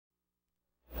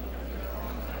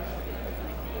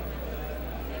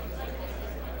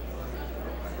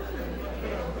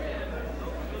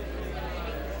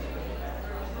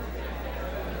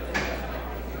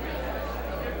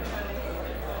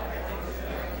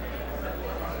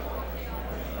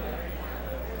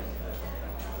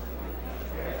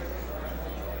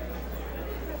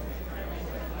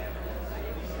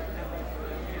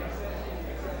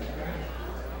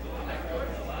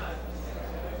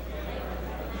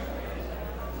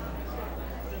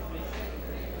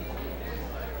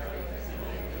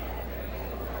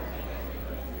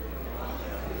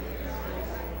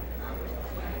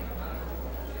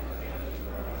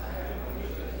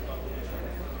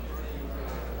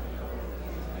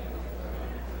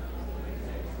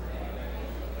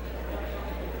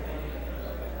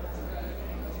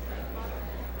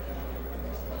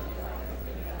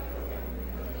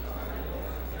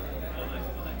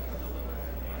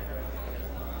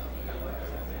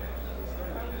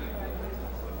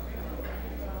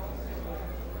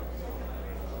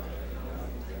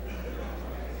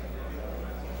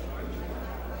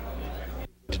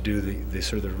do the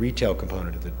sort of the retail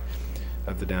component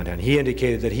of the downtown. He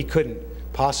indicated that he couldn't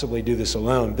possibly do this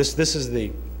alone. This is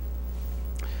the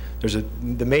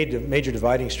major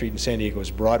dividing street in San Diego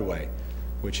is Broadway,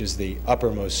 which is the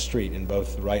uppermost street in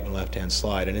both the right and left-hand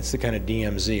slide, and it's the kind of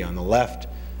DMZ. On the left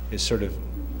is sort of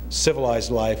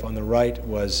civilized life. On the right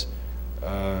was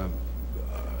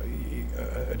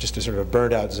just a sort of a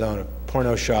burned-out zone of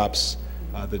porno shops.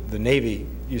 The Navy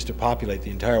used to populate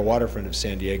the entire waterfront of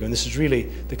San Diego, and this is really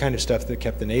the kind of stuff that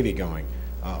kept the Navy going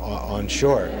on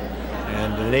shore.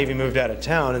 And the Navy moved out of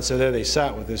town, and so there they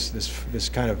sat with this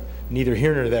kind of neither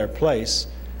here nor there place,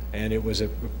 and it was a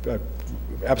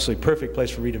absolutely perfect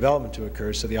place for redevelopment to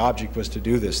occur. So the object was to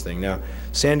do this thing. Now,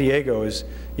 San Diego is,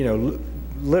 you know,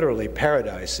 literally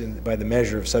paradise by the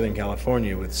measure of Southern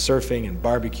California, with surfing and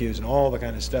barbecues and all the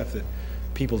kind of stuff that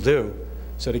people do.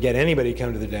 So to get anybody to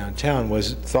come to the downtown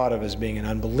was thought of as being an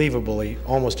unbelievably,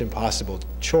 almost impossible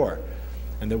chore.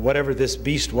 And that whatever this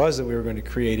beast was that we were going to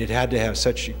create, it had to have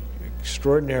such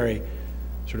extraordinary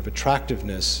sort of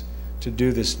attractiveness to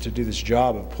do this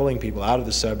job of pulling people out of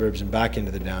the suburbs and back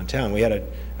into the downtown. We had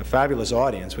a fabulous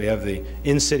audience. We have the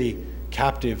in-city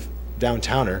captive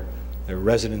downtowner. There are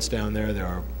residents down there. There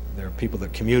are people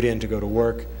that commute in to go to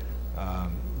work.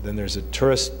 Then there's a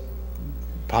tourist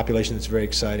population that's very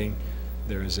exciting.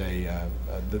 There is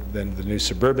then the new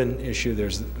suburban issue.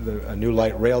 There's a new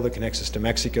light rail that connects us to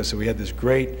Mexico. So we had this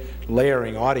great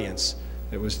layering audience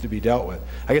that was to be dealt with.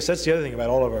 I guess that's the other thing about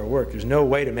all of our work. There's no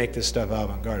way to make this stuff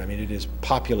avant-garde. I mean, it is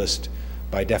populist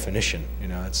by definition. You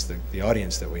know, it's the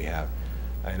audience that we have.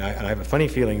 And I have a funny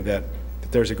feeling that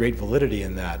there's a great validity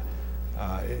in that.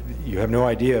 You have no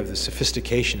idea of the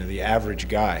sophistication of the average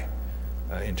guy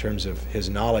in terms of his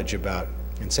knowledge about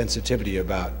and sensitivity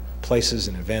about places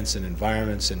and events and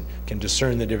environments, and can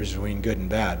discern the difference between good and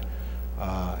bad.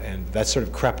 And that sort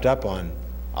of crept up on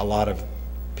a lot of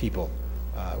people,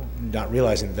 not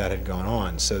realizing that had gone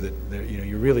on. So that you know,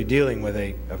 you're really dealing with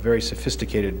a very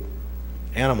sophisticated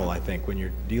animal, I think, when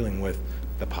you're dealing with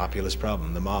the populist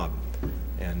problem, the mob.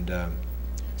 And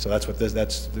so that's what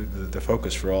that's the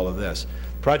focus for all of this.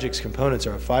 Project's components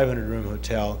are a 500-room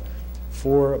hotel,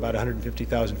 4 about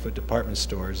 150,000-foot department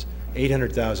stores,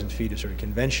 800,000 feet of sort of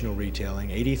conventional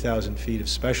retailing, 80,000 feet of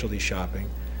specialty shopping,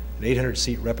 an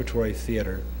 800-seat repertory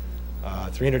theater,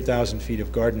 300,000 feet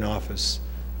of garden office,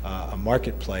 a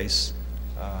marketplace,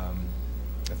 a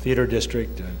theater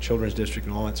district, a children's district,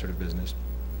 and all that sort of business.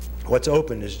 What's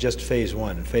open is just phase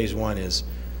one, and phase one is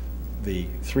the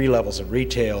 3 levels of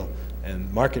retail and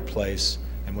marketplace,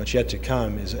 and what's yet to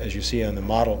come is, as you see on the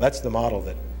model, that's the model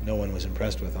that no one was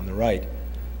impressed with on the right.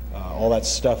 All that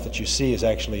stuff that you see is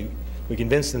actually, we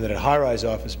convinced them that a high-rise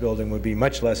office building would be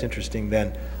much less interesting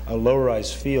than a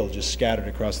low-rise field just scattered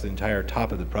across the entire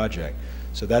top of the project.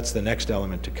 So that's the next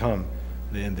element to come.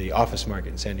 Then the office market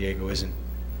in San Diego isn't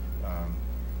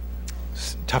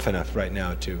tough enough right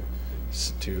now to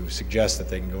suggest that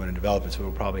they can go in and develop it, so it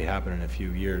will probably happen in a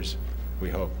few years, we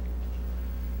hope.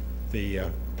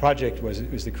 The project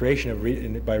was the creation of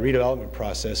by redevelopment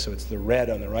process, so it's the red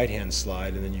on the right-hand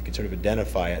slide, and then you can sort of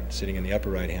identify it sitting in the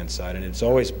upper right-hand side. And it's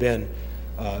always been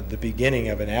the beginning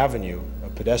of an avenue, a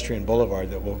pedestrian boulevard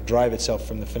that will drive itself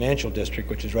from the financial district,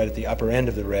 which is right at the upper end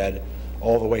of the red,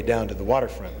 all the way down to the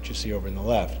waterfront, which you see over in the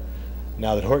left.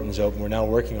 Now that Horton's open, we're now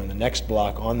working on the next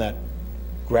block on that,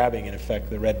 grabbing, in effect,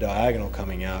 the red diagonal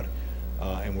coming out,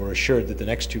 and we're assured that the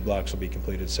next 2 blocks will be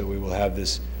completed, so we will have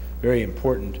this very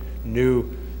important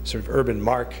new sort of urban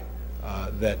mark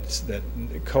that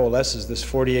coalesces this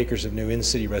 40 acres of new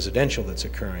in-city residential that's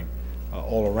occurring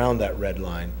all around that red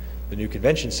line. The new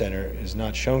convention center is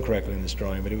not shown correctly in this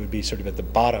drawing, but it would be sort of at the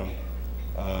bottom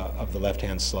of the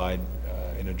left-hand slide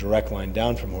in a direct line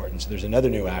down from Horton. So there's another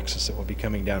new axis that will be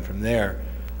coming down from there,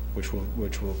 which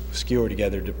will skewer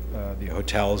together to, the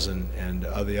hotels and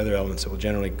the other elements that will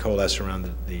generally coalesce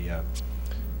around the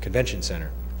convention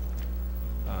center.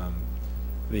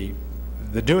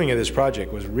 The doing of this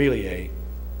project was really it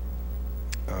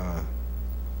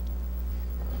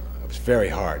was very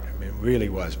hard. I mean, it really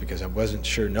was, because I wasn't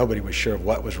sure, nobody was sure of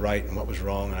what was right and what was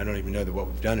wrong, and I don't even know that what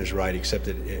we've done is right, except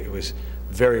that it was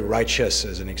very righteous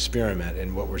as an experiment,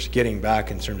 and what we're getting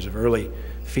back in terms of early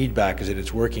feedback is that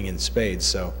it's working in spades.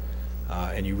 So,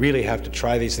 and you really have to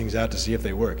try these things out to see if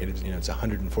they work. It's, you know, it's a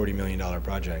 $140 million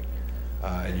project,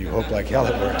 and you hope like hell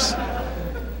it works.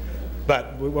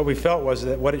 But what we felt was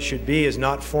that what it should be is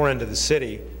not foreign to the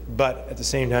city, but at the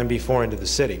same time be foreign to the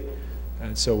city.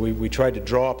 And so we tried to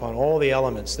draw upon all the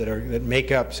elements that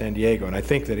make up San Diego. And I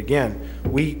think that, again,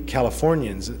 we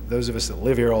Californians, those of us that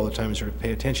live here all the time and sort of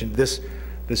pay attention, this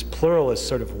pluralist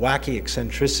sort of wacky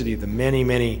eccentricity of the many,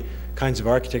 many kinds of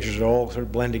architectures that all sort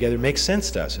of blend together makes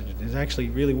sense to us. It actually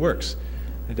really works.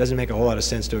 It doesn't make a whole lot of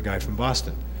sense to a guy from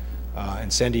Boston.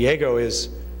 And San Diego is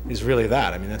really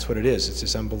that. I mean, that's what it is. It's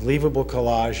this unbelievable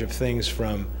collage of things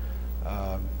from,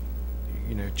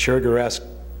 you know, Churrigueresque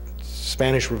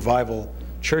Spanish Revival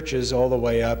churches all the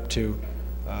way up to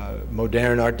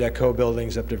modern Art Deco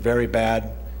buildings, up to very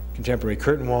bad contemporary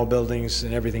curtain wall buildings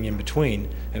and everything in between,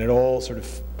 and it all sort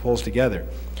of pulls together.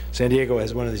 San Diego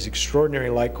has one of these extraordinary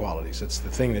light qualities. That's the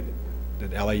thing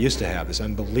that LA used to have, this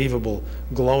unbelievable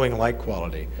glowing light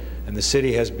quality. And the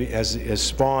city has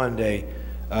spawned a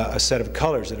set of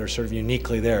colors that are sort of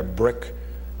uniquely there,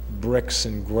 bricks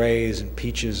and grays and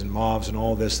peaches and mauves and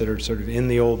all this that are sort of in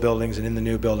the old buildings and in the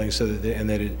new buildings, so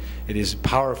that it is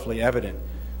powerfully evident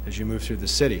as you move through the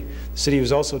city. The city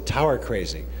was also tower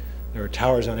crazy. There are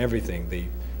towers on everything,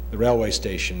 the railway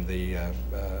station, the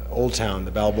Old Town,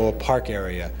 the Balboa Park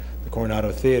area, the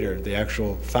Coronado Theater, the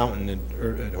actual fountain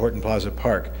at Horton Plaza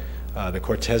Park, the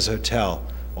Cortez Hotel,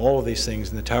 all of these things,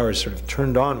 and the towers sort of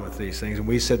turned on with these things, and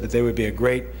we said that they would be a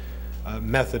great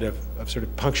method of sort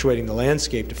of punctuating the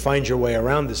landscape to find your way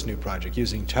around this new project,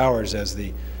 using towers as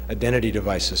the identity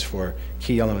devices for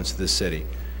key elements of the city.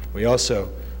 We also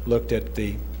looked at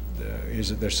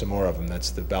there's some more of them.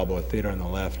 That's the Balboa Theater on the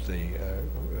left, the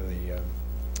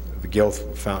Gill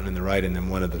Fountain on the right, and then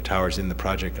one of the towers in the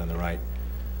project on the right.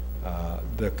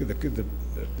 The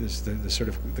sort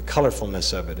of the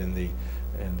colorfulness of it and the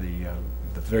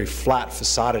very flat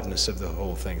facadedness of the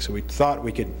whole thing. So we thought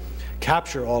we could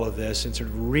capture all of this and sort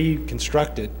of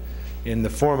reconstruct it in the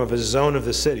form of a zone of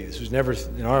the city. This was never,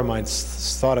 in our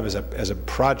minds, thought of as a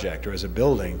project or as a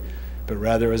building, but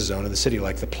rather as a zone of the city,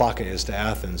 like the Plaka is to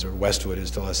Athens or Westwood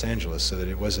is to Los Angeles, so that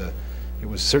it was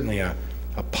certainly a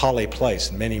poly place,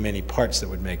 and many parts that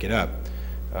would make it up.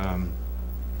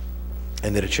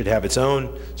 And that it should have its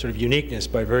own sort of uniqueness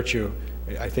by virtue,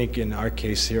 I think in our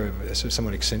case here, of a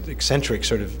somewhat eccentric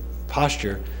sort of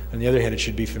posture. On the other hand, it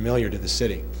should be familiar to the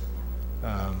city.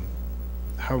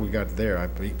 How we got there,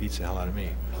 beats the hell out of me.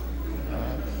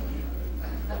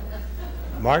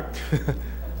 Mark?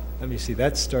 Let me see,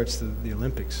 that starts the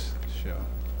Olympics show.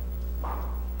 Huh.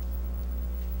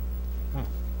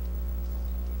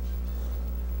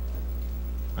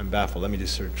 I'm baffled. Let me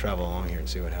just sort of travel along here and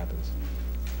see what happens.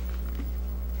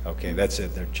 Okay, that's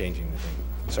it. They're changing the thing.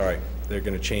 Sorry, they're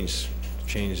going to change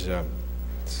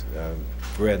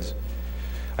grids.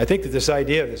 I think that this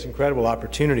idea of this incredible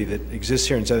opportunity that exists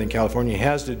here in Southern California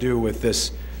has to do with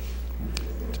this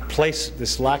place,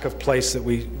 this lack of place that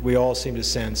we all seem to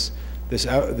sense, this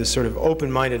sort of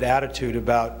open-minded attitude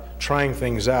about trying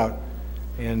things out.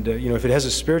 And you know, if it has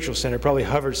a spiritual center, it probably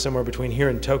hovers somewhere between here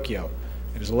and Tokyo.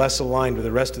 It is less aligned with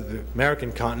the rest of the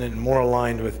American continent and more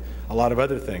aligned with a lot of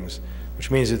other things,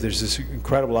 which means that there's this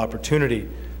incredible opportunity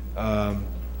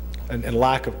and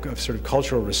lack of sort of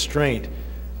cultural restraint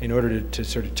in order to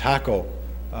sort of tackle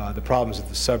the problems of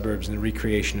the suburbs and the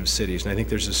recreation of cities. And I think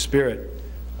there's a spirit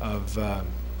of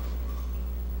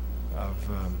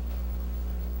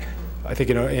I think,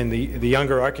 you know, in the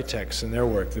younger architects and their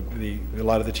work, a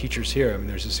lot of the teachers here, I mean,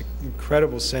 there's this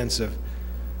incredible sense of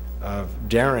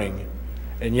daring,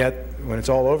 and yet when it's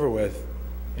all over with,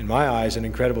 in my eyes, an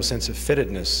incredible sense of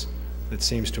fittedness that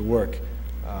seems to work.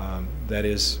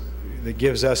 That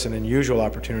gives us an unusual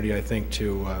opportunity, I think,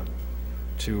 to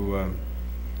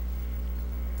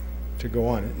go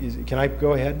on. Can I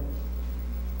go ahead?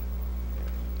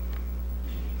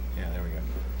 Yeah, there we go.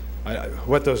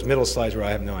 What those middle slides were, I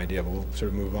have no idea, but we'll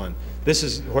sort of move on. This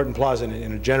is Horton Plaza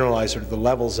in a generalized sort of the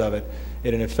levels of it.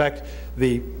 And in effect,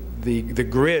 the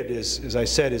grid is, as I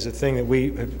said, is a thing that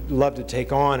we love to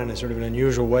take on in a sort of an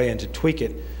unusual way and to tweak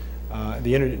it.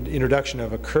 The introduction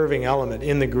of a curving element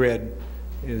in the grid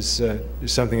is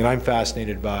something that I'm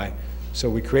fascinated by. So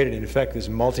we created, in effect, this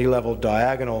multi-level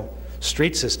diagonal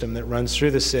street system that runs through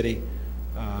the city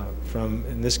from,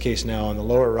 in this case now, on the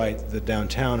lower right, the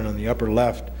downtown, and on the upper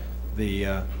left,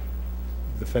 the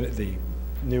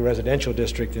new residential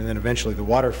district, and then eventually the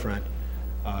waterfront.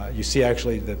 You see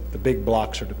actually the big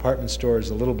blocks are department stores,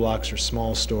 the little blocks are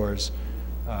small stores.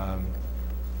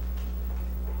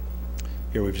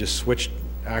 Here we've just switched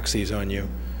axes on you.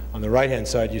 On the right-hand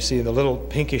side, you see the little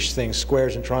pinkish things,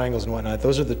 squares and triangles and whatnot.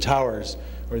 Those are the towers,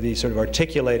 or the sort of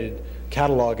articulated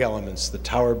catalog elements. The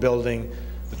tower building,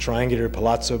 the triangular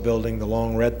palazzo building, the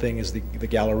long red thing is the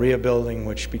Galleria building,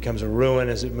 which becomes a ruin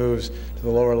as it moves to the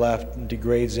lower left and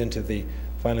degrades into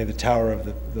finally the tower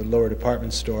of the lower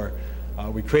department store.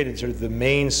 We created sort of the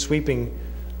main sweeping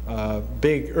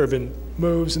big urban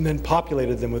moves and then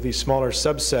populated them with these smaller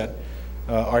subset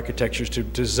architectures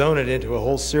to zone it into a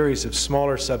whole series of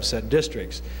smaller subset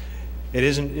districts. It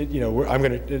isn't, you know, I'm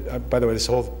going to, by the way, this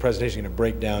whole presentation is going to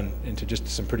break down into just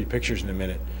some pretty pictures in a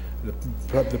minute.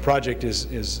 The project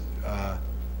is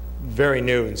very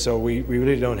new, and so we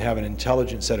really don't have an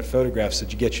intelligent set of photographs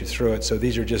that get you through it. So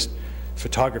these are just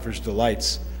photographers'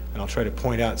 delights, and I'll try to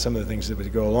point out some of the things that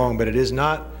would go along. But it is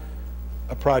not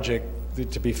a project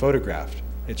to be photographed.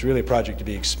 It's really a project to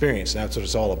be experienced, and that's what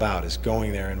it's all about, is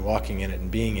going there and walking in it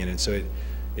and being in it. So it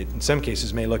in some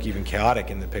cases may look even chaotic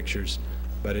in the pictures,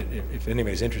 but if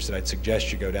anybody's interested, I'd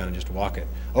suggest you go down and just walk it.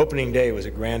 Opening day was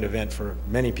a grand event for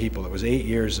many people. It was 8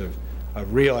 years of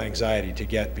real anxiety to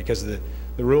get, because the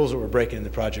rules that were breaking in the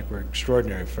project were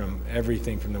extraordinary, from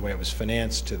everything from the way it was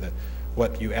financed to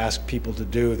what you ask people to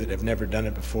do that have never done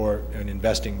it before, and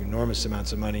investing enormous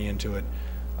amounts of money into it,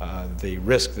 the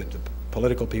risk that the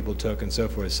political people took and so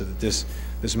forth, so that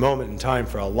this moment in time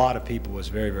for a lot of people was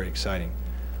very, very exciting.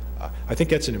 I think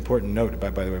that's an important note,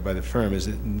 by the way, by the firm, is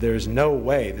that there's no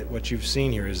way that what you've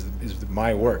seen here is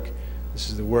my work. This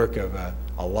is the work of a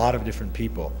lot of different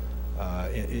people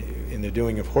in the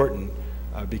doing of Horton,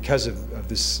 because of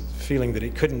this feeling that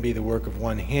it couldn't be the work of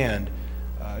one hand.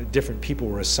 Different people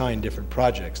were assigned different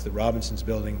projects. The Robinsons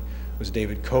building was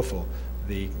David Kofel.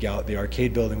 The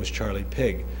arcade building was Charlie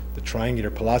Pigg. The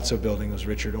triangular palazzo building was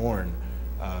Richard Orne.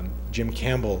 Jim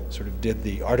Campbell sort of did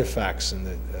the artifacts and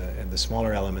the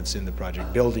smaller elements in the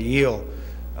project. Bill DeEale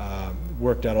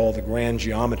worked out all the grand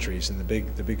geometries and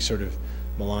the big sort of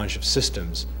melange of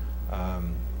systems.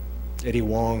 Eddie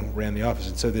Wong ran the office,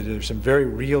 and so there's some very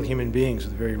real human beings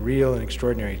with very real and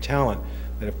extraordinary talent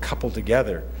that have coupled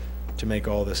together to make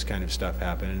all this kind of stuff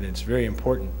happen. And it's very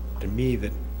important to me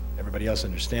that everybody else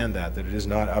understand that it is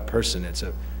not a person, it's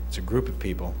a group of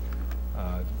people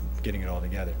getting it all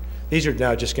together. These are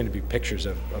now just going to be pictures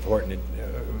of Horton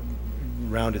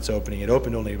around its opening. It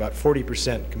opened only about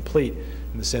 40% complete,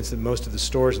 in the sense that most of the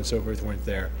stores and so forth weren't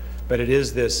there. But it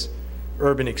is this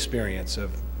urban experience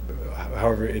of,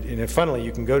 however, and funnily,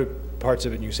 you can go to parts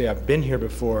of it and you say, I've been here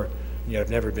before, and yet I've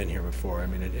never been here before. I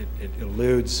mean, it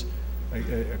eludes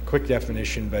a quick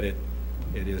definition, but it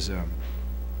is,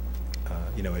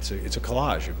 you know, it's a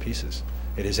collage of pieces.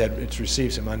 It's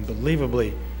received some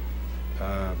unbelievably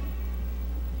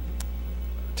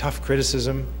tough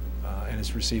criticism, and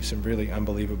it's received some really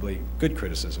unbelievably good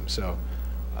criticism. So,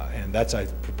 and that's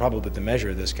probably the measure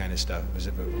of this kind of stuff. Because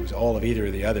if it was all of either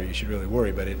or the other, you should really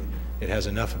worry. But it has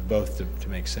enough of both to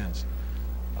make sense.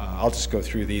 I'll just go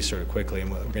through these sort of quickly,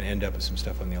 and we're going to end up with some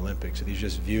stuff on the Olympics. So these are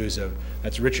just views of,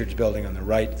 that's Richard's building on the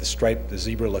right, the striped, the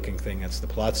zebra-looking thing. That's the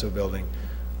Palazzo building,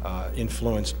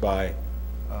 influenced by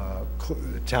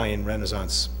Italian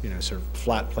Renaissance, you know, sort of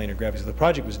flat planar graphics. So the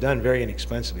project was done very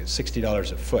inexpensively. It's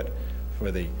 $60 a foot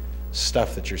for the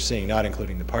stuff that you're seeing, not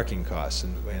including the parking costs.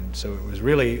 And so it was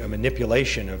really a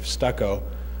manipulation of stucco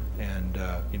and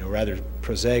you know, rather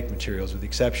prosaic materials, with the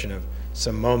exception of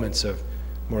some moments of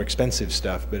more expensive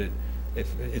stuff. But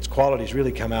its qualities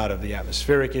really come out of the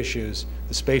atmospheric issues,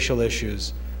 the spatial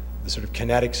issues, the sort of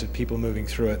kinetics of people moving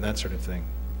through it, and that sort of thing.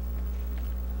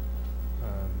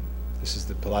 This is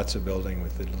the Palazzo building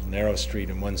with the little narrow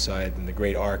street on one side, and the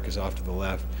great arc is off to the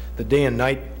left. The day and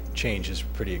night change is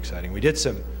pretty exciting. We did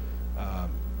some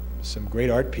great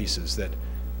art pieces that,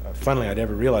 funnily, I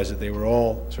never realized that they were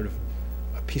all sort of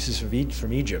pieces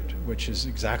from Egypt, which is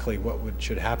exactly what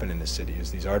should happen in the city,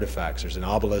 is these artifacts. There's an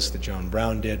obelisk that John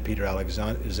Brown did. Peter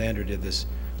Alexander did this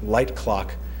light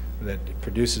clock that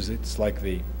produces, it's like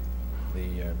the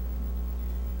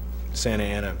Santa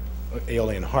Ana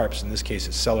Aeolian harps. In this case,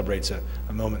 it celebrates a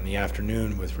moment in the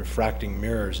afternoon with refracting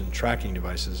mirrors and tracking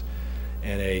devices,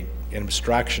 and an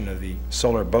abstraction of the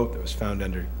solar boat that was found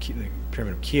under the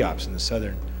Pyramid of Cheops in the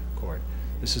southern court.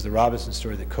 This is the Robinson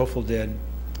story that Kofel did,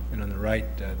 and on the right,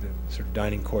 the sort of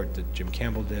dining court that Jim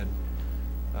Campbell did.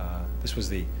 This was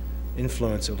the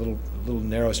influence of a little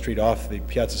narrow street off the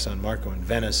Piazza San Marco in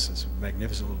Venice. It's a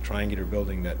magnificent little triangular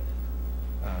building that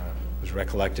was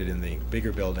recollected in the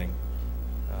bigger building.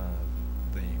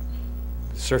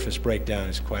 The surface breakdown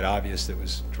is quite obvious. That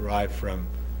was derived from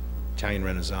Italian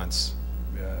Renaissance.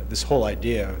 This whole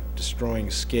idea of destroying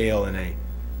scale in a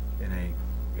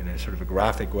sort of a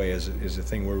graphic way is a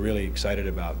thing we're really excited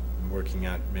about and working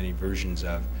out many versions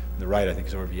of. On the right, I think,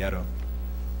 is Orvieto.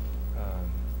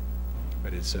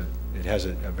 But it has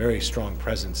a very strong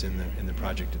presence in the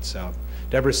project itself.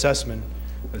 Deborah Sussman,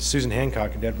 Susan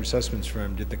Hancock and Deborah Sussman's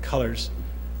firm did the colors.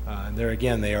 And there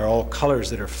again, they are all colors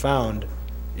that are found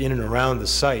in and around the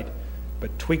site,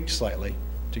 but tweaked slightly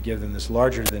to give them this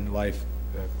larger-than-life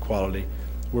quality.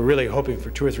 We're really hoping for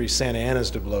 2 or 3 Santa Anas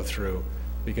to blow through,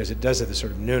 because it does have this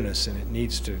sort of newness, and it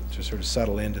needs to sort of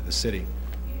settle into the city.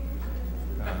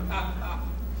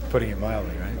 Putting it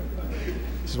mildly, right?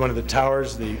 This is one of the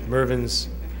towers, the Mervyn's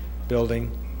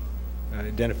building.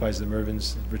 Identifies the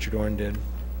Mervyns, Richard Orne did.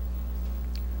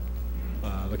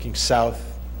 Looking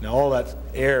south. Now all that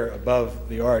air above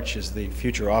the arch is the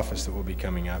future office that will be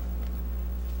coming up.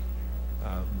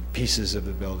 Pieces of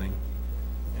the building.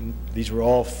 And these were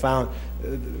all found.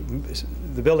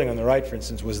 The building on the right, for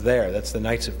instance, was there. That's the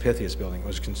Knights of Pythias building.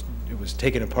 It was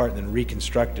taken apart and then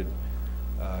reconstructed,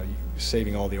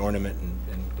 saving all the ornament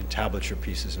and tablature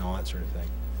pieces and all that sort of thing.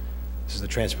 This is the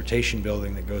transportation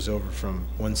building that goes over from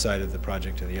one side of the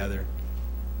project to the other.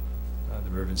 The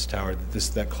Mervyn's Tower.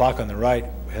 That clock on the right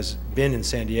has been in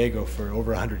San Diego for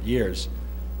over 100 years,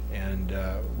 and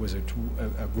was a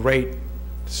great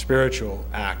spiritual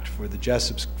act for the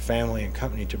Jessup's family and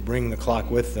company to bring the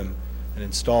clock with them and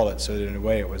install it, so that in a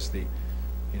way it was the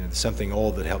something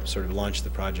old that helped sort of launch the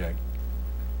project.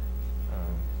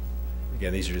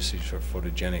 Again, these are just these sort of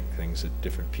photogenic things at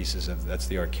different pieces of. That's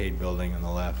the arcade building on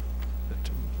the left,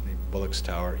 the Bullock's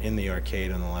Tower in the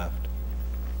arcade on the left,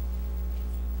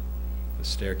 the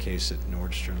staircase at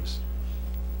Nordstrom's,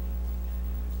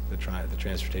 the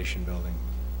transportation building,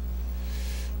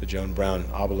 the Joan Brown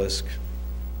obelisk.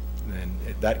 And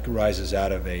that rises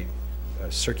out of a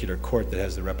circular court that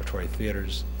has the repertory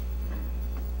theaters,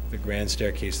 the grand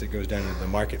staircase that goes down to the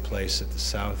marketplace at the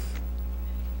south.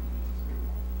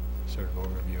 Sort of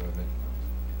overview of it.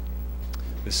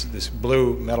 This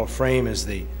blue metal frame is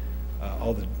the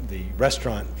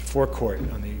restaurant forecourt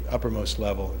on the uppermost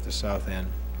level at the south end.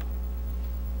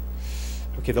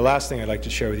 Okay, the last thing I'd like to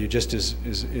share with you just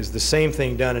is the same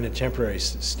thing done in a temporary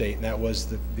state, and that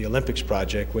was the Olympics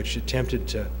project, which attempted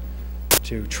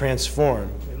to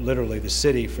transform literally the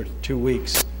city for 2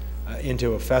 weeks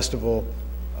into a festival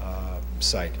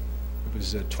site. It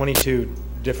was 22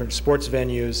 different sports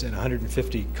venues and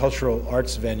 150 cultural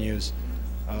arts venues,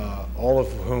 all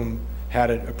of whom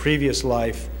had a previous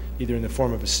life, either in the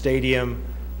form of a stadium,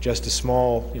 just a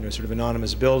small, sort of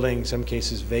anonymous building, in some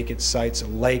cases vacant sites, a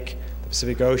lake, the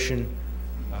Pacific Ocean,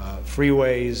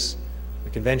 freeways, the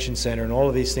convention center, and all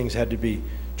of these things had to be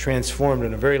transformed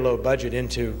in a very low budget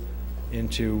into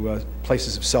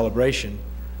places of celebration.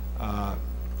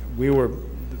 We were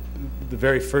the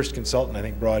very first consultant, I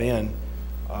think, brought in,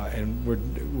 and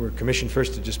we're commissioned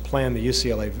first to just plan the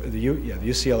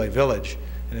UCLA Village.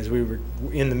 And as we were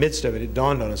in the midst of it, it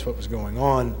dawned on us what was going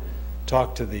on.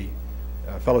 Talked to the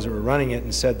fellows that were running it,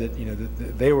 and said that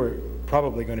that they were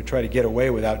probably going to try to get away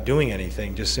without doing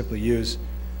anything, just simply use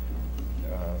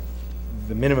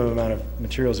the minimum amount of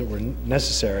materials that were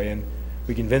necessary. And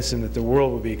we convinced them that the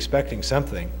world would be expecting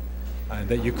something,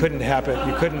 that you couldn't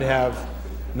have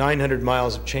 900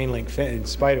 miles of chain link fence, in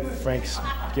spite of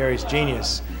Gary's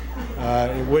genius.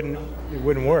 It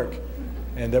wouldn't work,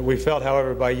 and that we felt,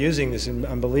 however, by using this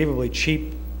unbelievably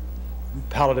cheap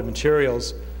palette of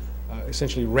materials,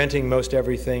 essentially renting most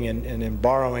everything and then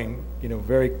borrowing,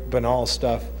 very banal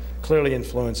stuff, clearly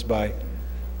influenced by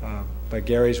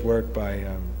Gary's work, by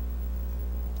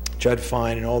Judd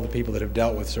Fine and all the people that have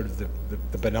dealt with sort of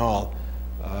the banal,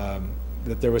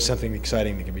 that there was something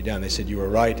exciting that could be done. They said, you were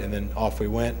right, and then off we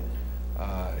went,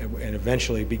 and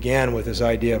eventually began with this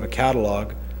idea of a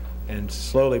catalog, and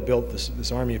slowly built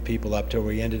this army of people up till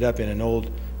we ended up in an old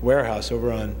warehouse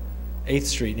over on 8th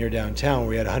Street near downtown, where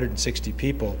we had 160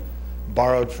 people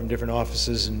borrowed from different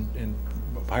offices and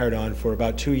hired on for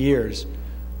about 2 years,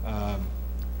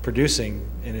 producing,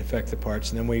 in effect, the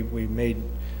parts. And then we made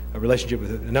a relationship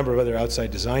with a number of other outside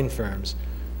design firms.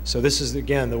 So this is,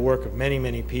 again, the work of many,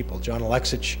 many people. John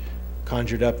Alexich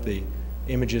conjured up the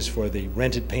images for the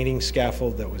rented painting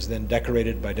scaffold that was then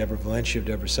decorated by Deborah Valencia of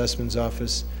Deborah Sussman's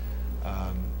office.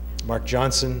 Mark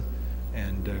Johnson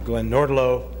and Glenn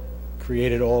Nordlow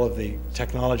created all of the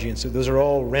technology, and so those are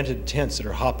all rented tents that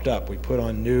are hopped up. We put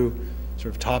on new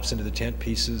sort of tops into the tent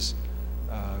pieces.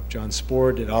 John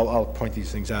Spohr did. I'll point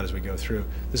these things out as we go through.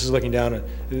 This is looking down at,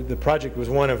 the project was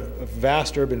one of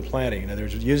vast urban planning. In other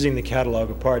words, using the catalog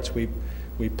of parts, we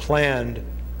planned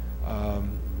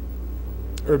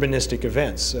urbanistic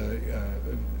events.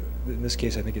 In this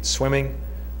case, I think it's swimming,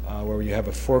 where you have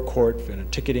a forecourt and a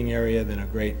ticketing area, then a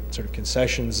great sort of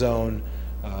concession zone,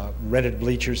 rented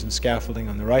bleachers and scaffolding.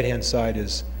 On the right-hand side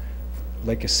is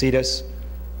Lake Casitas.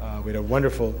 We had a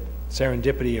wonderful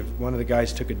serendipity of one of the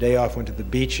guys took a day off, went to the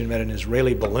beach, and met an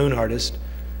Israeli balloon artist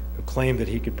who claimed that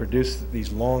he could produce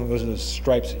these long, those are the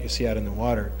stripes that you see out in the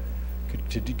water, could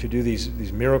do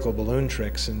these miracle balloon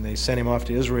tricks. And they sent him off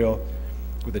to Israel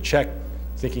with a check,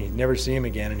 thinking he'd never see him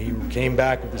again. And he came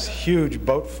back with this huge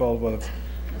boat full of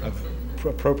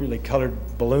appropriately colored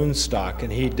balloon stock,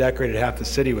 and he decorated half the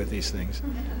city with these things.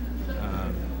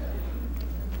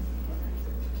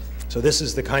 So this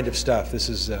is the kind of stuff. This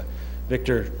is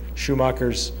Victor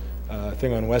Schumacher's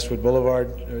thing on Westwood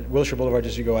Boulevard, Wilshire Boulevard,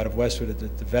 as you go out of Westwood at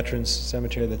the Veterans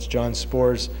Cemetery. That's John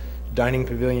Spore's dining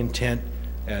pavilion tent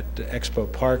at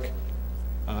Expo Park.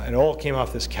 And it all came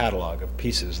off this catalog of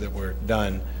pieces that were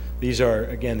done. These are,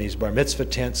 again, these bar mitzvah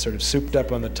tents sort of souped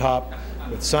up on the top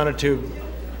with sonotube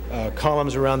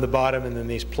columns around the bottom, and then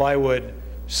these plywood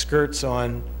skirts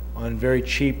on very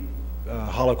cheap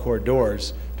hollow core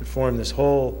doors to form this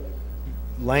whole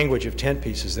language of tent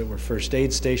pieces that were first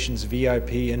aid stations,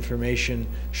 VIP, information,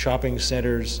 shopping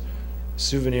centers,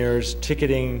 souvenirs,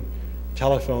 ticketing,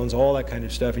 telephones, all that kind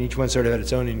of stuff. And each one sort of had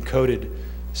its own encoded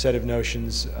set of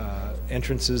notions,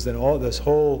 entrances, then all this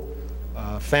whole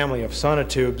family of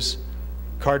sonotubes,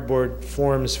 cardboard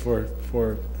forms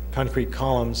for concrete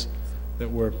columns that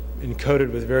were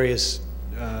encoded with various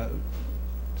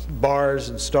bars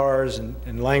and stars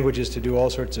and languages to do all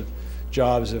sorts of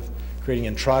jobs of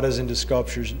creating entradas into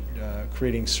sculptures,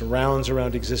 creating surrounds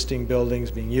around existing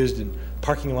buildings, being used in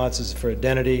parking lots as for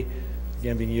identity,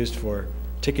 again being used for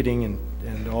ticketing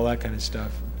and all that kind of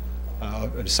stuff. A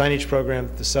signage program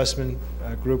that the Sussman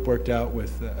group worked out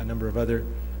with a number of other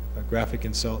graphic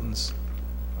consultants.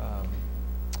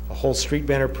 A whole street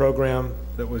banner program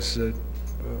that was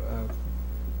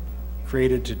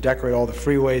created to decorate all the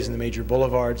freeways and the major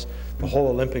boulevards. The whole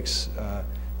Olympics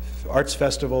Arts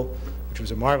Festival, which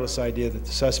was a marvelous idea that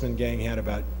the Sussman gang had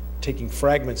about taking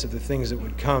fragments of the things that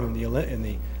would come in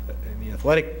the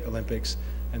athletic Olympics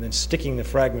and then sticking the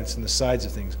fragments in the sides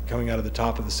of things, coming out of the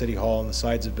top of the city hall and the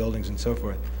sides of buildings and so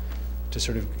forth, to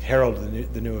sort of herald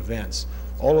the new events.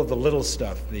 All of the little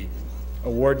stuff, the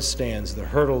award stands, the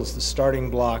hurdles, the starting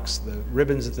blocks, the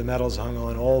ribbons that the medals hung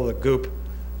on, all the goop,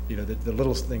 you know, the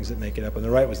little things that make it up. On the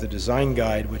right was the design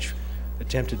guide, which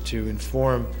attempted to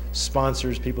inform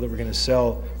sponsors, people that were going to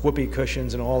sell whoopee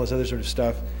cushions and all this other sort of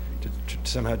stuff, to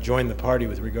somehow join the party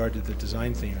with regard to the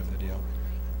design theme of the deal.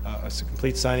 A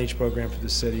complete signage program for the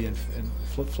city and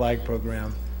flip flag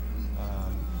program,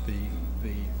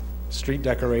 the street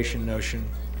decoration notion.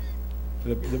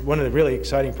 One of the really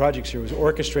exciting projects here was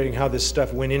orchestrating how this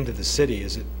stuff went into the city.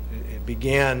 As it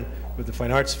began with the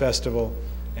Fine Arts Festival,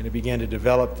 and it began to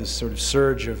develop this sort of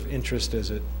surge of interest as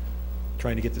it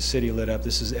trying to get the city lit up.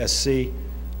 This is SC,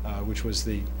 which was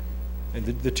and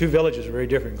the two villages are very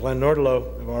different. Glenn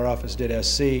Nordlow of our office did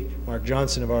SC, Mark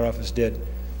Johnson of our office did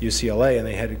UCLA, and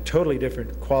they had totally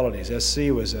different qualities.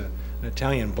 SC was an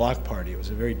Italian block party. It was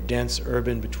a very dense,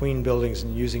 urban, between buildings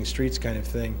and using streets kind of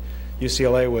thing.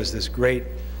 UCLA was this great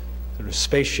sort of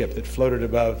spaceship that floated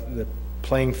above the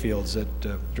playing fields at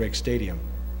Drake Stadium.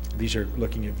 These are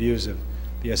looking at views of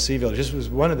the SC village. This was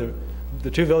one of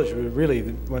the two villages were really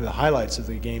one of the highlights of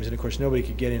the games, and of course nobody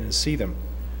could get in and see them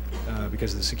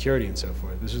because of the security and so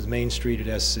forth. This was Main Street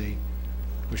at SC,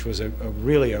 which was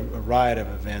really a riot of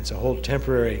events. A whole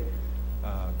temporary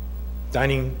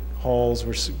dining halls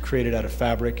were created out of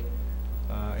fabric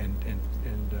and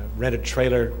rented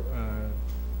trailer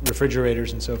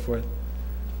refrigerators and so forth.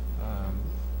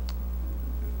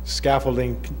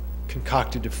 Scaffolding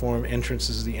concocted to form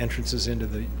entrances, the entrances into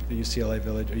the UCLA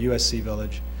village, or USC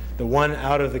village. The one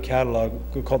out of the catalog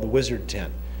called the Wizard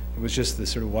Tent. It was just the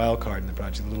sort of wild card in the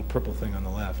project, the little purple thing on the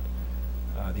left.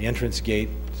 The entrance gate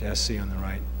to SC on the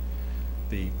right.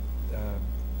 The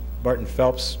Barton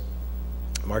Phelps,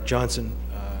 Mark Johnson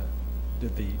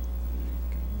did the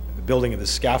building of the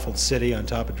Scaffold City on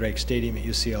top of Drake Stadium at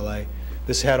UCLA.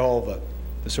 This had all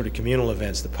the sort of communal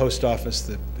events, the post office,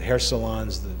 the hair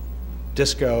salons, the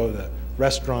disco, the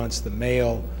restaurants, the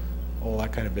mail, all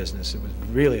that kind of business. It was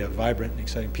really a vibrant and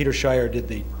exciting. Peter Shire did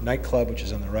the nightclub, which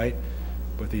is on the right,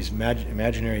 with these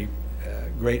imaginary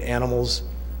great animals,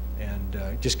 and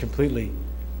just completely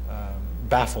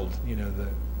baffled, you know,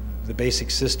 the basic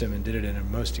system, and did it in a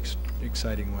most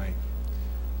exciting way.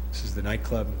 This is the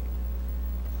nightclub.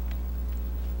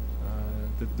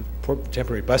 The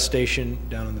temporary bus station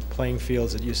down on the playing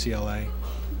fields at UCLA.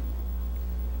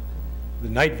 The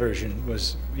night version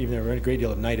was, even there were a great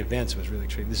deal of night events, was really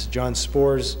exciting. This is John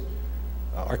Spore's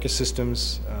Arca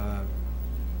Systems,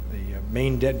 the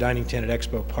main dining tent at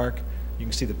Expo Park. You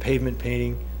can see the pavement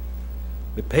painting.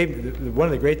 One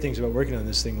of the great things about working on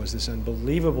this thing was this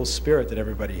unbelievable spirit that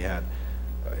everybody had.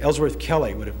 Ellsworth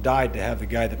Kelly would have died to have the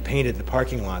guy that painted the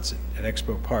parking lots at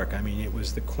Expo Park. I mean, it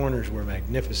was, the corners were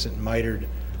magnificent, mitered,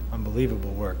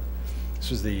 unbelievable work. This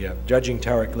was the judging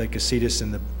tower at Lake Casitas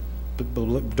and the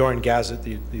Doran Gazet,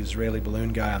 the Israeli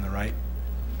balloon guy on the right.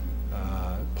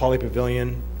 Pauley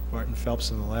Pavilion, Martin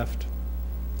Phelps on the left.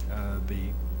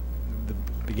 The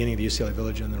beginning of the UCLA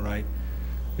Village on the right.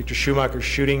 Victor Schumacher's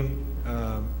shooting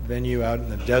venue out in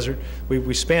the desert.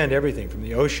 We spanned everything from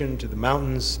the ocean to the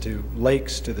mountains to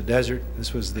lakes to the desert.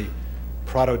 This was the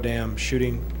Prado Dam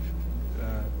Shooting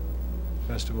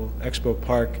Festival, Expo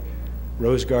Park,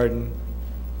 Rose Garden,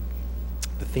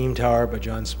 the Theme Tower by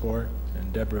John Spohr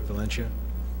and Deborah Valencia,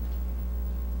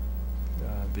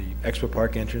 the Expo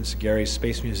Park entrance, Gary's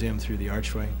Space Museum through the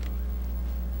archway.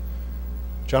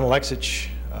 John Alexich,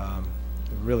 a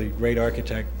really great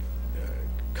architect,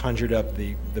 conjured up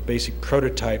the basic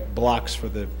prototype blocks for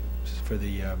the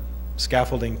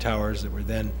scaffolding towers that were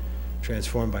then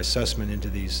transformed by Sussman into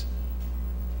these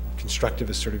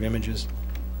constructivist sort of images.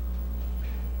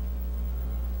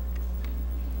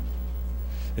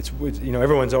 You know,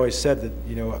 everyone's always said that,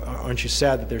 you know, aren't you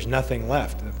sad that there's nothing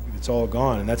left? It's all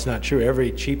gone, and that's not true.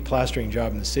 Every cheap plastering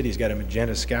job in the city's got a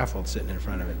magenta scaffold sitting in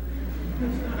front of it.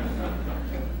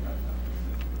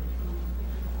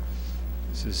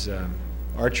 This is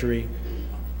archery.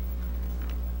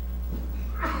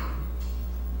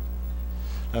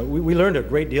 We learned a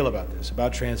great deal about this,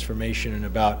 about transformation and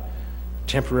about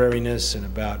temporariness and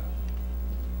about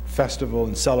festival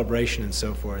and celebration and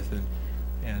so forth.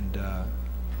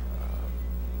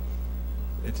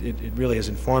 It really has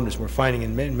informed us. We're finding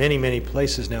in many, many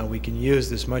places now we can use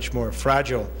this much more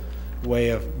fragile way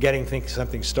of getting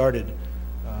something started,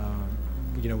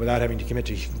 you know, without having to commit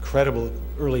to incredible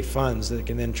early funds that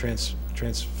can then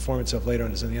transform itself later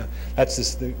into something else. That's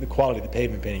just the quality of the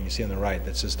pavement painting you see on the right.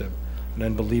 That's just an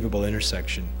unbelievable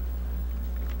intersection.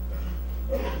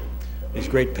 These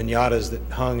great piñatas that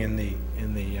hung in the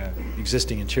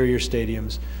existing interior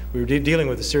stadiums. We were dealing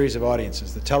with a series of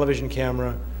audiences: the television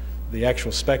camera, the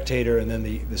actual spectator, and then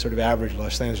the sort of average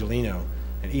Los Angelino.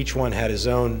 And each one had his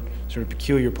own sort of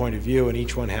peculiar point of view, and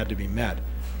each one had to be met.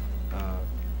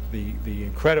 The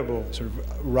incredible sort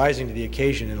of rising to the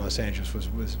occasion in Los Angeles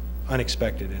was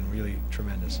unexpected and really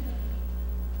tremendous.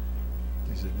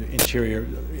 The interior,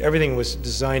 everything was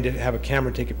designed to have a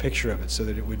camera take a picture of it so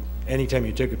that it would, anytime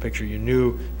you took a picture, you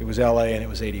knew it was LA and it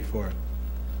was 84.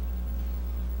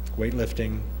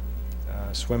 Weightlifting,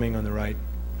 swimming on the right.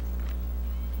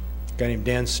 A guy named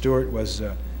Dan Stewart was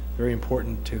very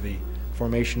important to the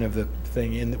formation of the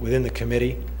thing within the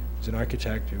committee. He was an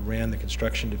architect who ran the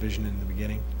construction division in the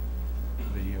beginning.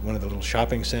 One of the little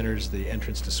shopping centers, the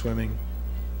entrance to swimming,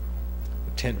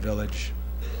 the tent village,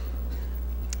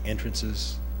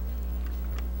 entrances.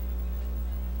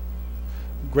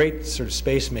 Great sort of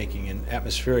space making and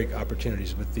atmospheric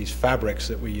opportunities with these fabrics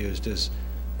that we used as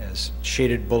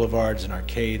shaded boulevards and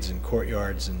arcades and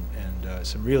courtyards and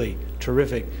some really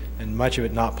terrific, and much of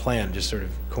it not planned, just sort of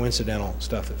coincidental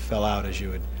stuff that fell out as you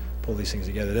would pull these things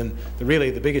together. Then really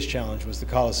the biggest challenge was the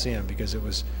Coliseum, because it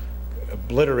was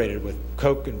obliterated with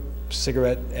Coke and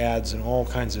cigarette ads and all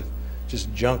kinds of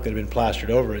just junk that had been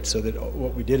plastered over it, so that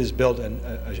what we did is built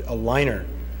a liner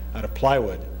out of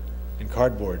plywood and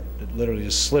cardboard that literally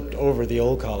just slipped over the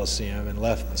old Coliseum and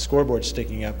left the scoreboard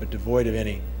sticking up but devoid of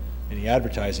any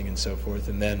advertising and so forth.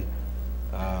 And then,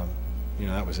 you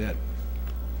know, that was it.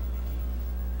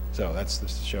 So that's the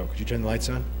show. Could you turn the lights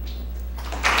on?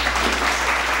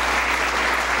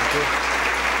 Thank you.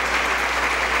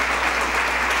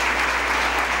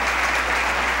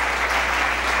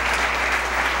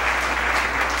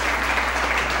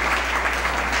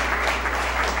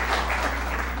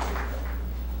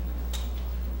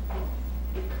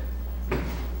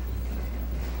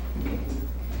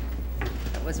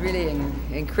 Really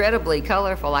incredibly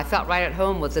colorful. I felt right at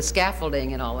home with the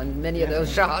scaffolding and all in many of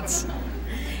those shots.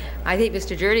 I think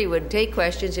Mr. Jerde would take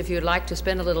questions if you'd like to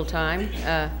spend a little time.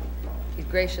 He's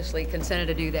graciously consented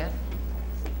to do that.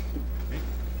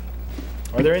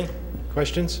 Are there any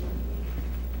questions?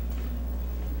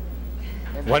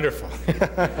 Wonderful.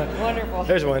 Wonderful.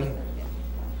 There's one.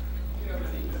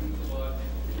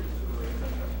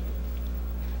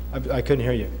 I couldn't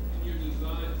hear you.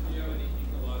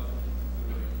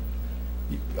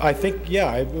 I think, yeah,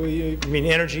 I mean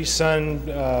energy, sun,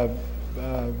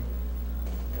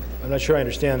 I'm not sure I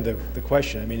understand the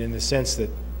question. I mean, in the sense that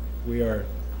we are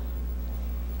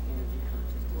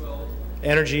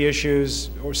energy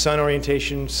issues, or sun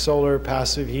orientation, solar,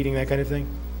 passive, heating, that kind of thing?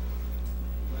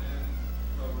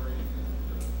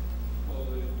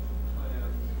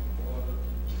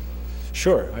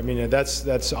 Sure. I mean,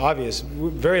 that's obvious.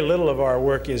 Very little of our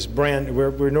work is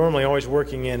we're normally always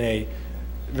working in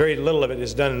very little of it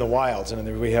is done in the wilds,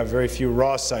 and we have very few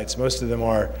raw sites. Most of them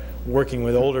are working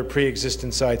with older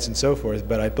pre-existent sites and so forth,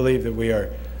 but I believe that we are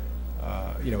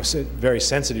you know, very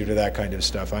sensitive to that kind of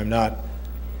stuff. I'm not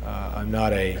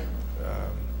a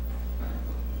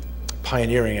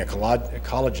pioneering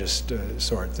ecologist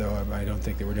sort, though I don't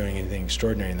think that we're doing anything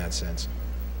extraordinary in that sense.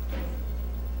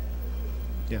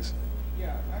 Yes.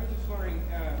 Yeah, I was just wondering,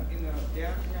 in the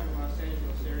downtown Los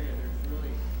Angeles area, there's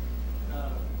really,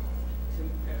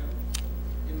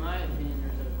 in my opinion,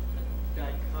 there's a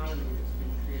dichotomy that's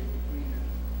been created between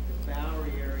the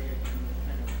Bowery area and the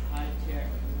kind of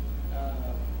high-tech,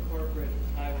 corporate,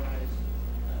 high-rise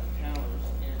towers.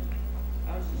 And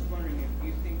I was just wondering if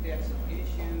you think that's an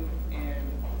issue, and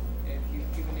if you've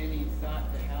given any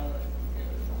thought to how,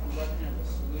 what kind of a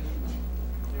solution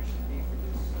there should be for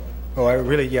this. Oh,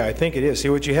 yeah, I think it is. See,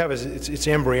 what you have is it's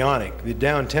embryonic. The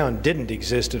downtown didn't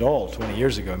exist at all 20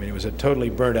 years ago. I mean, it was a totally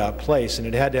burnt out place, and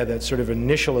it had to have that sort of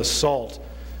initial assault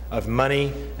of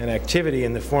money and activity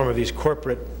in the form of these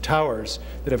corporate towers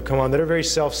that have come on that are very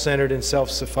self-centered and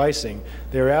self-sufficing.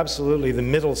 They're absolutely the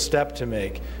middle step to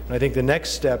make. And I think the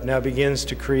next step now begins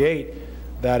to create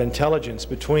that intelligence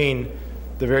between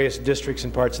the various districts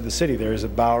and parts of the city. There is a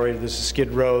Bowery, there's a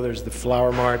Skid Row, there's the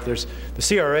Flower Mart, there's the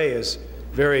CRA is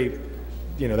very,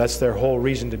 you know, that's their whole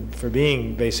reason for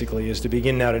being, basically, is to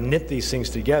begin now to knit these things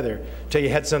together. Until you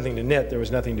had something to knit, there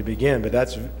was nothing to begin, but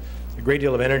that's a great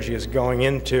deal of energy is going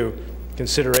into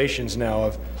considerations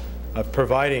now of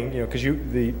providing, you know, because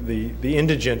the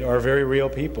indigent are very real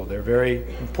people. They're very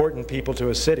important people to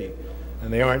a city,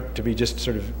 and they aren't to be just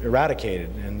sort of eradicated.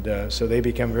 And so they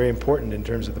become very important in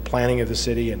terms of the planning of the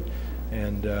city, and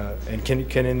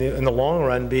can in the long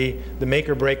run be the make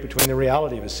or break between the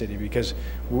reality of a city, because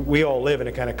we all live in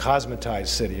a kind of cosmetized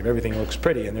city. If everything looks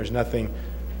pretty and there's nothing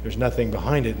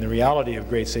behind it. And the reality of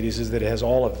great cities is that it has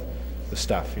all of the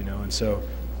stuff, you know. And so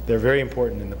they're very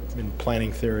important in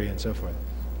planning theory and so forth.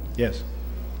 Yes.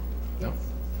 No. Are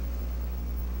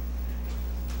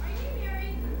you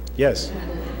married? Yes. What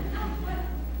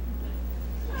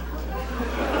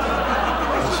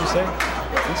did she say?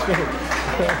 She's finished.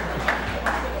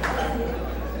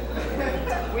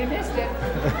 We missed it.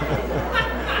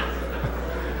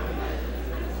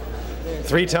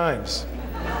 3 times.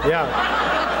 Yeah.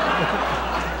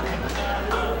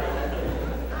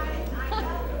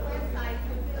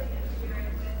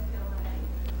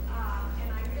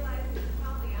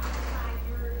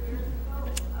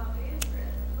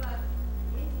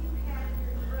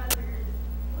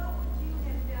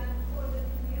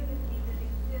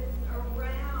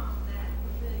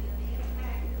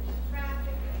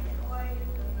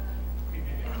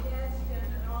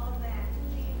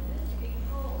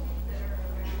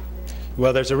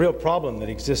 Well, there's a real problem that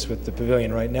exists with the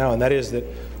pavilion right now, and that is that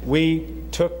we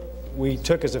took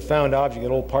as a found object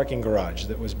an old parking garage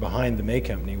that was behind the May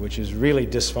Company, which is really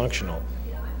dysfunctional.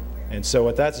 And so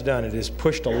what that's done, it has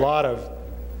pushed a lot of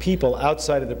people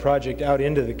outside of the project out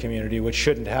into the community, which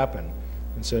shouldn't happen.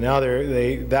 And so now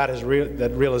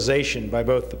that realization by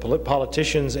both the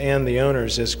politicians and the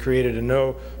owners has created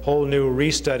a whole new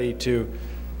restudy to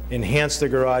enhance the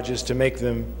garages to make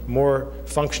them more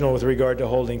functional with regard to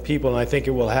holding people, and I think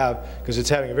it will have, because it's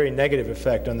having a very negative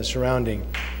effect on the surrounding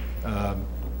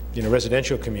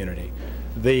residential community.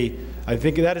 I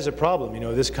think that is a problem, you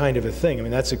know, this kind of a thing. I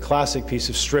mean, that's a classic piece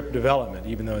of strip development,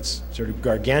 even though it's sort of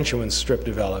gargantuan strip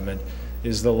development,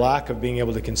 is the lack of being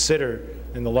able to consider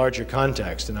in the larger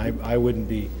context. And I wouldn't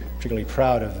be particularly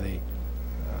proud of the,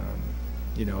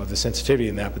 of the sensitivity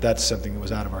in that, but that's something that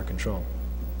was out of our control.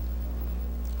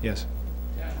 Yes?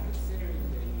 John, considering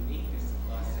the uniqueness of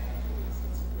Los Angeles,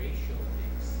 its racial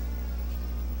mix,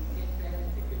 do you take that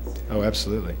into consideration? Oh,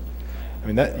 absolutely. I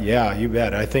mean, yeah, you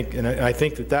bet. I think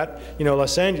that,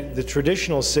 Los Angeles, the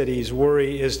traditional city's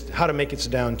worry is how to make its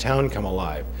downtown come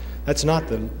alive. That's not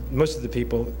most of the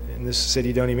people in this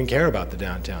city don't even care about the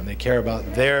downtown. They care about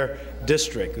their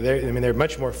district. They're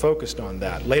much more focused on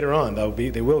that. Later on,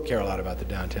 they will care a lot about the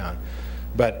downtown.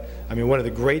 But, I mean, one of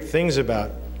the great things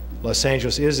about Los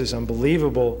Angeles is this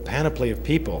unbelievable panoply of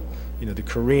people. You know, the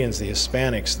Koreans, the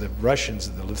Hispanics, the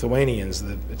Russians, the Lithuanians,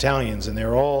 the Italians, and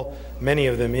they're all, many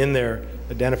of them, in their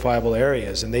identifiable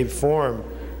areas, and they form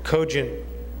cogent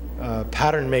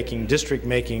pattern-making,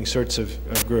 district-making sorts of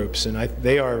groups, and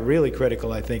they are really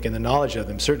critical, I think, in the knowledge of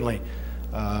them. Certainly,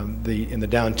 in the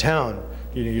downtown,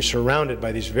 you're surrounded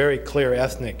by these very clear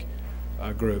ethnic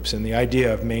groups, and the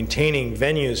idea of maintaining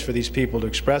venues for these people to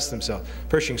express themselves.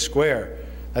 Pershing Square,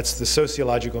 that's the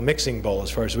sociological mixing bowl, as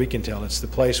far as we can tell. It's the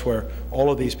place where all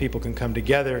of these people can come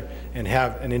together and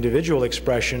have an individual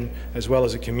expression as well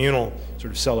as a communal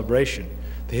sort of celebration.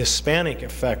 The Hispanic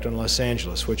effect on Los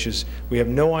Angeles, which is, we have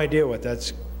no idea what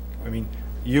that's, I mean,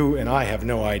 you and I have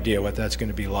no idea what that's going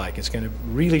to be like. It's going to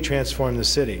really transform the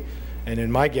city, and in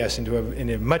my guess, into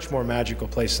a much more magical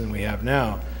place than we have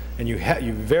now. And you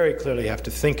very clearly have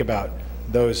to think about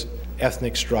those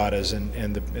ethnic stratas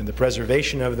and the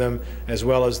preservation of them, as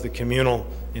well as the communal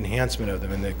enhancement of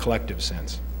them in the collective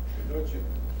sense.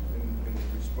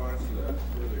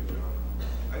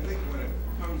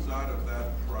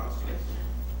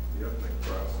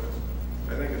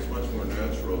 I think it's much more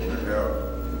natural to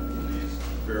have these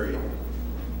very,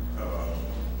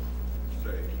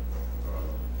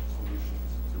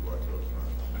 solutions to what goes on.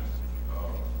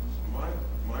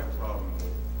 My problem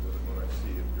with when I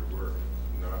see your work,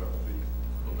 not of the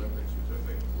Olympics, which I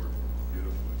think work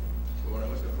beautifully, but when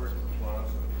I look at Horton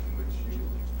Plaza, in which you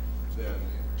then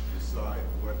decide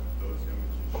what those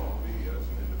images should be as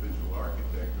an individual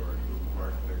architect or a group of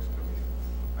architects coming in,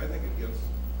 I think it gets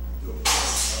to a point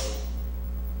of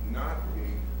not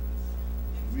being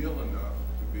real enough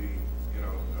to be,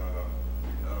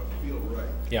 feel right.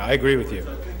 Yeah, I agree with you.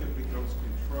 I think it becomes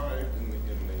contrived in the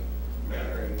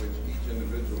manner in which each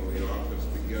individual in the office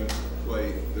begins to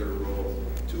play their role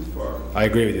too far. I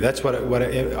agree with you. That's what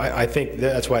I think.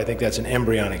 That's why I think that's an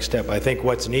embryonic step. I think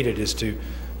what's needed is to,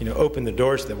 open the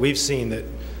doors that we've seen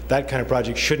that kind of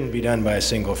project shouldn't be done by a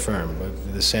single firm.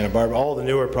 The Santa Barbara, all the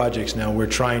newer projects now, we're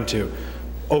trying to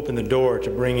open the door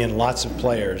to bring in lots of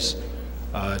players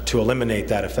to eliminate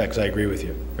that effect. I agree with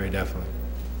you, very definitely.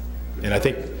 And I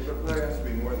think there has to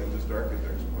be more than just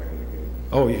architects playing the game.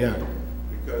 Oh yeah.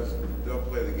 Because they'll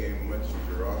play the game much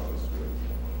as your office would.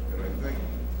 And I think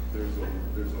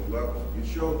there's a level. You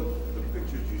show the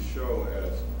pictures you show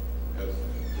as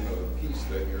the piece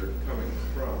that you're coming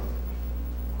from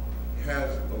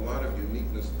has a lot of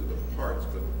uniqueness to the parts,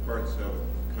 but the parts have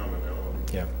a commonality.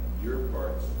 Yeah. Your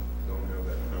parts don't have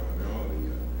that commonality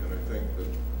yet. And I think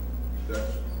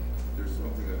there's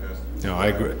something that has to be. No, I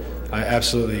agree. I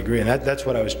absolutely agree, and that's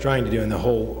what I was trying to do in the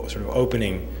whole sort of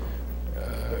opening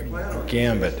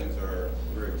gambit. Are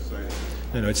very exciting.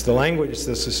 No, it's the language. It's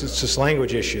this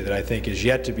language issue that I think is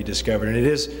yet to be discovered, and it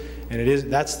is.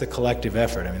 That's the collective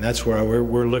effort. I mean, that's where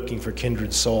we're looking for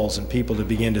kindred souls and people to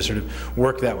begin to sort of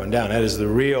work that one down. That is the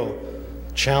real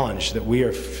challenge that we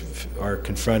are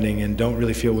confronting, and don't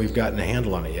really feel we've gotten a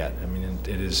handle on it yet. I mean,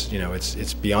 it is.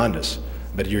 It's beyond us.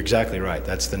 But you're exactly right.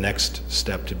 That's the next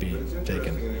step to be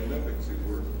taken. In the Olympics, it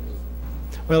worked.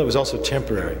 Well, it was also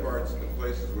temporary. Parts and the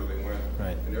places where they went,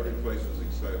 right. And every place was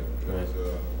exciting. Right.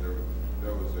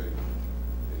 That was a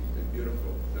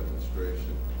beautiful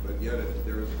demonstration. But yet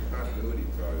there was a continuity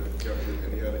to it. It kept it,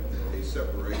 and you had a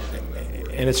separation that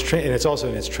worked. And it's also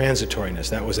in its transitoriness.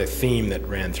 That was a theme that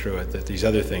ran through it that these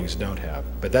other things don't have.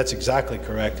 But that's exactly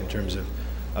correct in terms of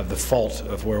the fault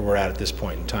of where we're at this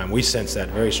point in time. We sense that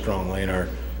very strongly and are,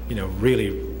 really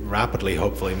rapidly,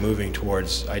 hopefully, moving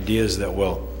towards ideas that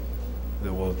will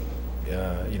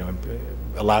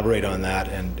elaborate on that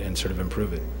and sort of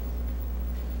improve it.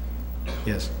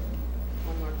 Yes.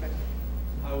 One more question.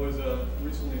 I was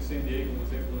recently in San Diego and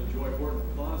was able to enjoy Horton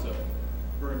Plaza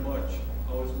very much.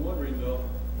 I was wondering, though,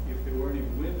 if there were any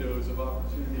windows of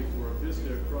opportunity for a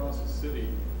vista across the city,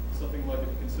 something like if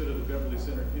you consider the Beverly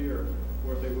Center here,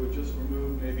 or if they would just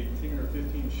remove maybe 10 or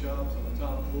 15 shops on the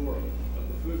top floor of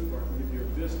the food park and give you a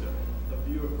vista, a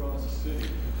view across the city,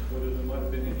 whether there might have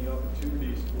been any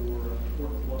opportunities for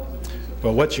Horton Plaza to do something.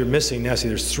 But what you're missing now, see,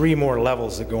 there's 3 more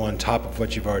levels that go on top of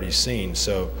what you've already seen.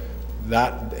 So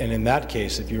and in that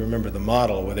case, if you remember the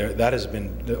model, where that has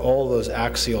been, all those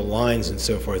axial lines and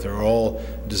so forth are all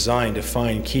designed to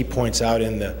find key points out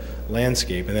in the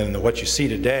landscape. And then what you see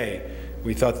today,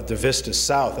 we thought that the vista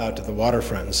south out to the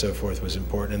waterfront and so forth was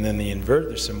important. And then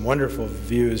there's some wonderful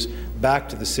views back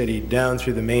to the city, down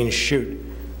through the main chute,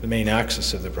 the main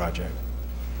axis of the project.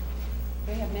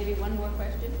 We have maybe one more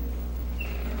question. Don't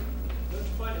you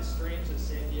find it strange that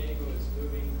San Diego is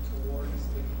moving towards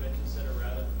the convention center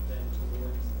rather than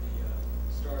towards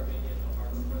the Star of India and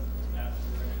the Harborfront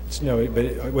after? No, but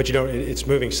it's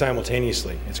moving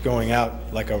simultaneously. It's going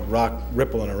out like a rock,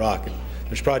 ripple in a rock.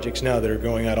 There's projects now that are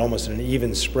going out almost in an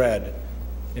even spread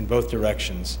in both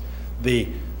directions. The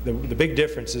big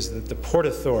difference is that the Port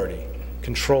Authority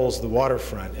controls the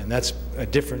waterfront, and that's a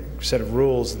different set of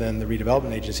rules than the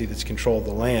redevelopment agency that's controlled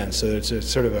the land. So it's a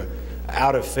sort of a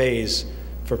out of phase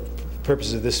for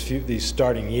purposes of these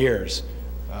starting years.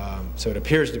 So it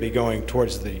appears to be going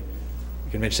towards the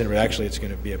convention center, but actually it's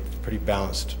going to be a pretty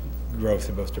balanced growth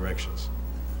in both directions.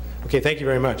 Okay, thank you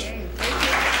very much.